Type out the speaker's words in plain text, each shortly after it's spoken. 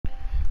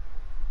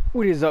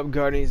What is up,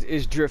 Guardians?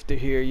 It's Drifter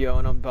here, yo,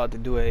 and I'm about to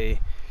do a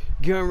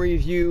gun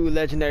review.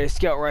 Legendary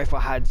scout rifle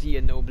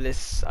hygiea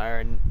noblesse,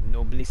 or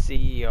noblesse,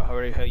 or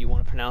however the hell you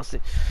want to pronounce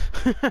it.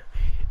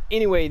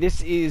 Anyway,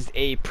 this is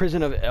a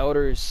Prison of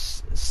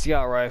Elders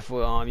scout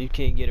rifle. You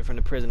can get it from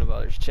the Prison of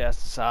Elders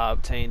chest. That's how I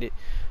obtained it.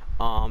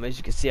 As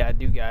you can see, I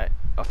do got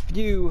a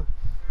few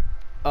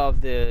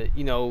of the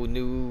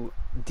new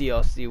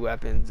DLC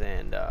weapons,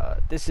 and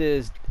this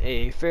is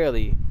a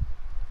fairly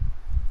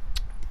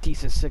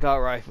decent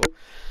scout rifle.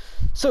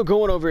 So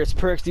going over its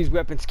perks, these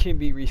weapons can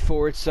be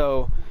reforged,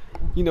 so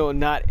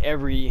not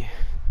every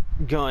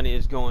gun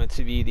is going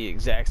to be the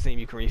exact same.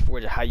 You can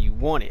reforge it how you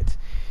want it.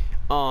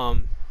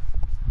 Got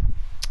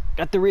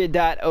the red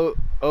dot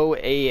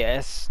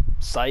OAS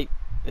sight.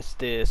 It's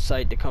the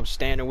sight that comes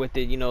standard with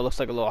it. Looks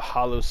like a little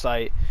hollow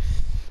sight.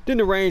 Then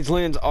the range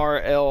lens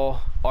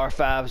RL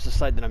R5 is the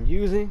sight that I'm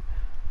using.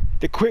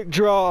 The quick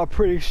draw, I'm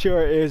pretty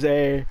sure, is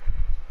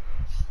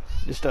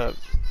just a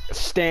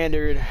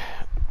standard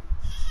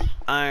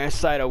iron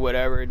sight or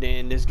whatever.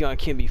 Then this gun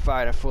can be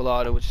fired at full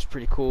auto, which is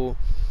pretty cool.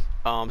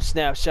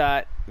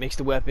 Snapshot makes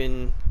the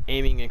weapon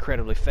aiming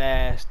incredibly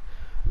fast.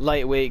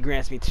 Lightweight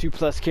grants me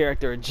 2+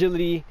 character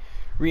agility.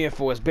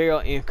 Reinforced barrel,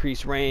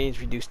 increased range,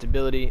 reduced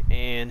stability,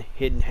 and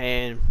hidden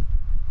hand.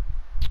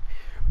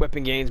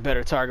 Weapon gains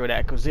better target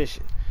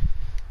acquisition.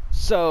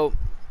 So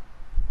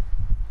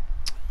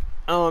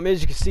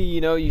as you can see,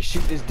 you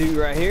shoot this dude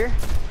right here.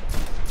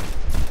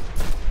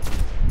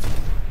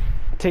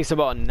 Takes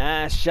about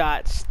 9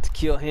 shots to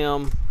kill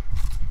him.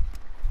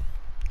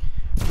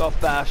 About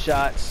 5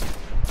 shots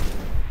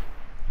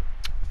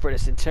for the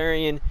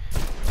Centurion,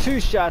 2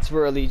 shots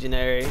for a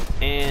Legionary,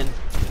 and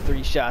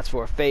 3 shots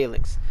for a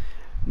Phalanx.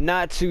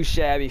 Not too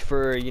shabby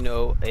for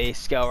a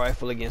scout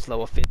rifle against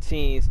level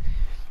 15s.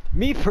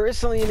 Me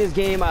personally, in this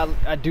game,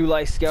 I do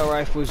like scout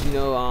rifles,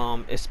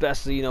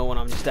 especially when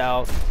I'm just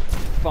out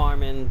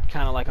farming,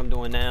 kind of like I'm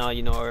doing now,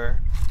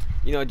 or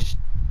just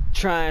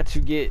trying to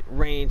get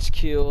range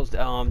kills.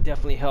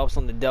 Definitely helps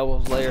on the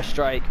Devil's Lair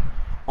strike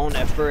on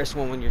that first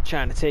one when you're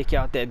trying to take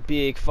out that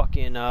big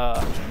fucking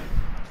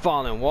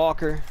fallen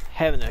walker.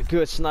 Having a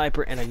good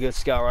sniper and a good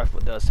scout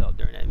rifle does help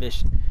during that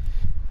mission.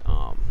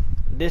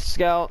 This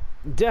scout,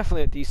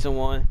 definitely a decent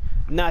one.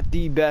 Not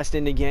the best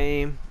in the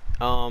game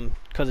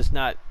because it's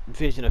not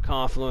Vision of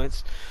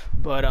Confluence,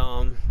 but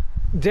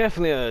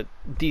definitely a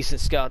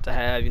decent scout to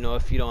have.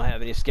 If you don't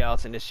have any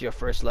scouts and this is your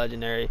first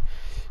legendary,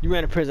 you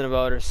ran a Prison of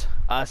Elders,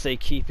 I say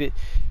keep it.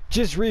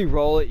 Just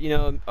re-roll it,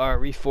 or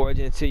reforge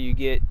it until you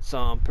get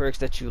some perks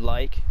that you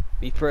like.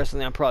 Me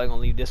personally, I'm probably gonna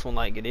leave this one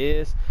like it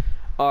is,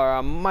 or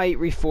I might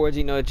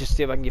reforge, just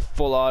see if I can get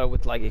full auto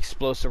with like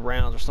explosive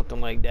rounds or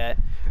something like that.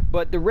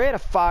 But the rate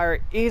of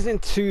fire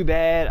isn't too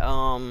bad.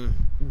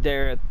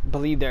 I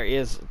believe there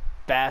is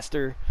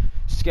faster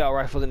scout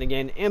rifles in the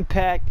game. The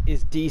impact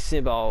is decent,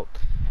 about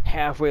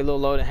halfway, a little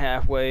lower than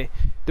halfway.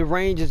 The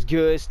range is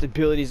good,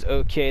 stability is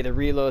okay, the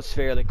reload's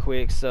fairly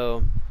quick,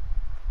 so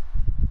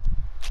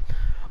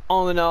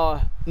all in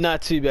all,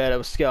 not too bad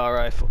of a scout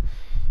rifle.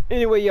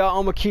 Anyway, y'all,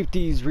 I'm gonna keep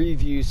these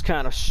reviews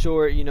kind of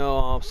short,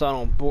 so I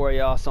don't bore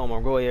y'all, so I'm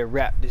gonna go ahead and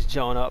wrap this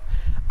joint up.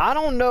 I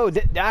don't know,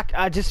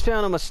 I just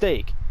found a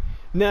mistake.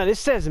 Now this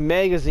says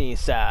magazine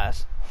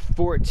size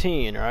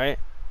 14, right?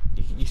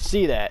 You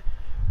see that,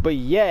 but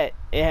yet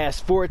it has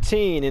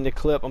 14 in the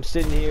clip. I'm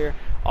sitting here,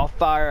 I'll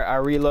fire, I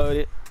reload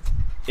it,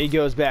 it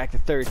goes back to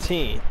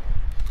 13.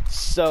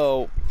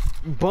 So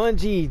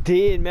Bungie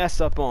did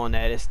mess up on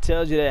that. It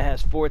tells you that it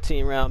has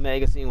 14 round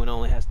magazine when it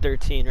only has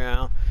 13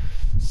 round.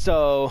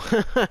 So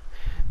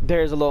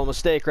there's a little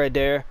mistake right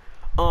there.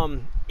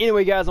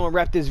 Anyway, guys, I'm gonna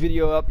wrap this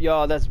video up,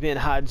 y'all. That's been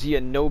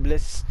hygiea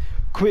noblesse.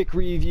 Quick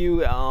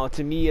review.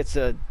 To me, it's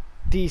a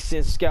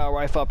decent scout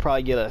rifle. I'll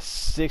probably get a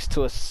 6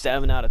 to a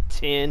 7 out of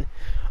 10.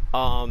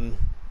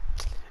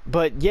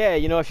 But yeah,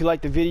 if you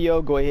like the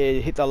video, go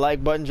ahead, hit the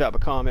like button, drop a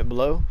comment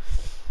below,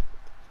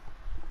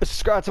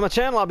 subscribe to my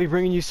channel. I'll be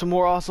bringing you some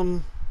more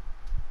awesome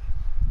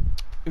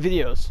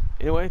videos.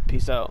 Anyway,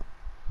 peace out.